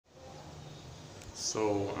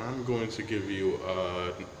So I'm going to give you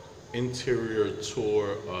an interior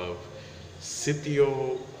tour of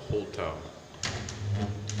Sitio Hotel.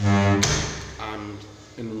 I'm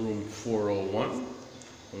in room 401.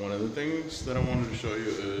 One of the things that I wanted to show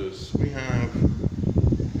you is we have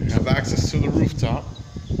access to the rooftop.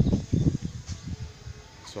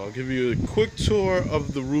 So I'll give you a quick tour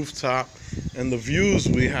of the rooftop and the views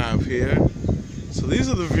we have here. So these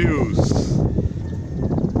are the views.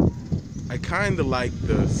 I kind of like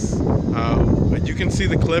this. You can see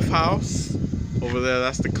the Cliff House over there.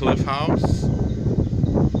 That's the Cliff House,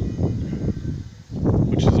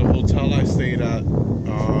 which is a hotel I stayed at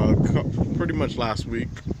pretty much last week.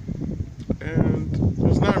 And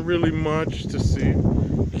there's not really much to see.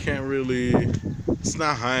 You can't really, it's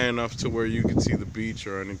not high enough to where you can see the beach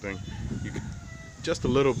or anything. You can, just a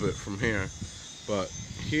little bit from here. But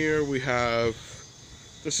here we have,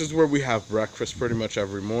 this is where we have breakfast pretty much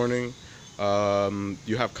every morning.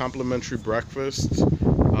 You have complimentary breakfast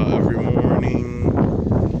every morning,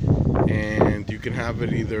 and you can have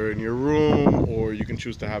it either in your room or you can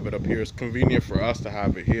choose to have it up here. It's convenient for us to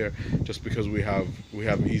have it here just because we have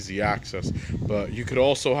easy access. But you could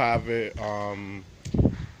also have it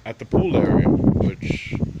at the pool area,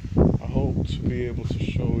 which I hope to be able to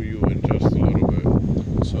show you in just a little bit.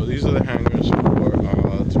 So these are the hangers for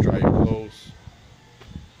to dry your clothes.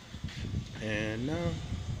 And now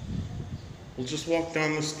we'll just walk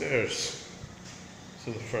down the stairs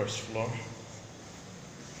to the first floor.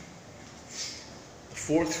 The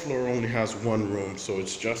fourth floor only has one room, so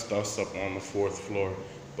it's just us up on the fourth floor.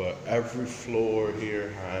 But every floor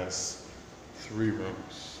here has 3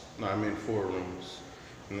 rooms. No, I mean 4 rooms.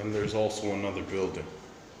 And then there's also another building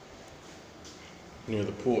near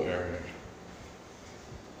the pool area.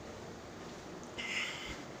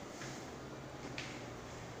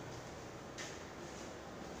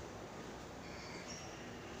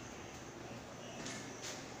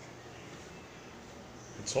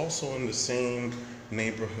 It's also in the same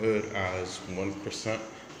neighborhood as 1%,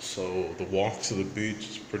 so the walk to the beach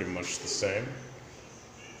is pretty much the same.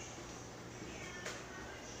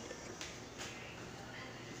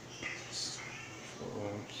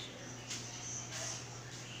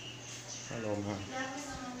 Hello, ma'am.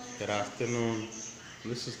 Good afternoon.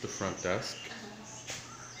 This is the front desk.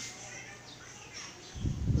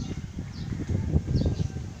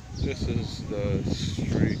 This is the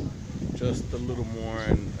street. Just a little more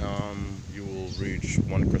and you will reach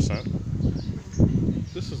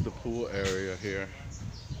 1%. This is the pool area here.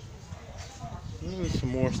 There's some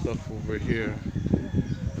more stuff over here. I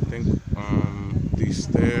think these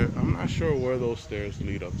stairs, I'm not sure where those stairs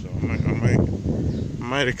lead up to. I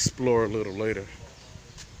might explore a little later.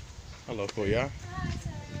 Hello, Koya.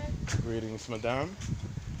 Greetings, madame.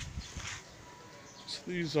 So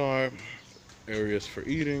these are areas for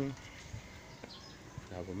eating.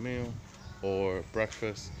 Have a meal or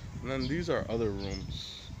breakfast, and then these are other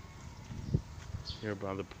rooms here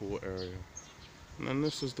by the pool area, and then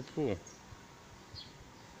this is the pool.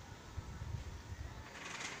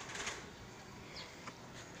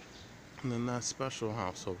 And then that special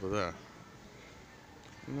house over there,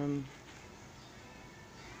 and then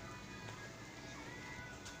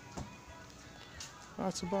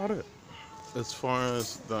that's about it as far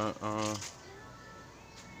as the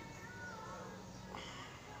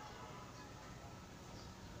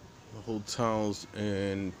hotel's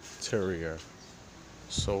interior.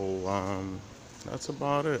 So that's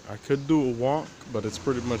about it. I could do a walk, but it's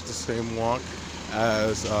pretty much the same walk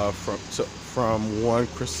as from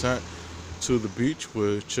 1% to the beach,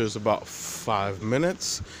 which is about 5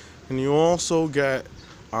 minutes. And you also get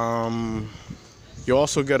a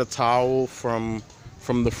towel from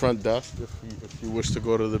the front desk if you wish to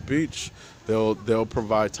go to the beach. They'll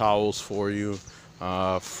provide towels for you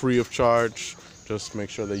free of charge. Just make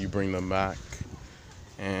sure that you bring them back.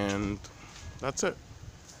 And that's it.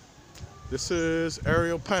 This is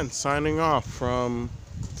Ariel Penn signing off from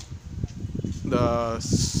the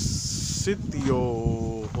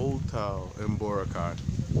Sitio Hotel in Boracay.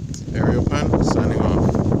 Ariel Penn signing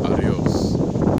off. Adios.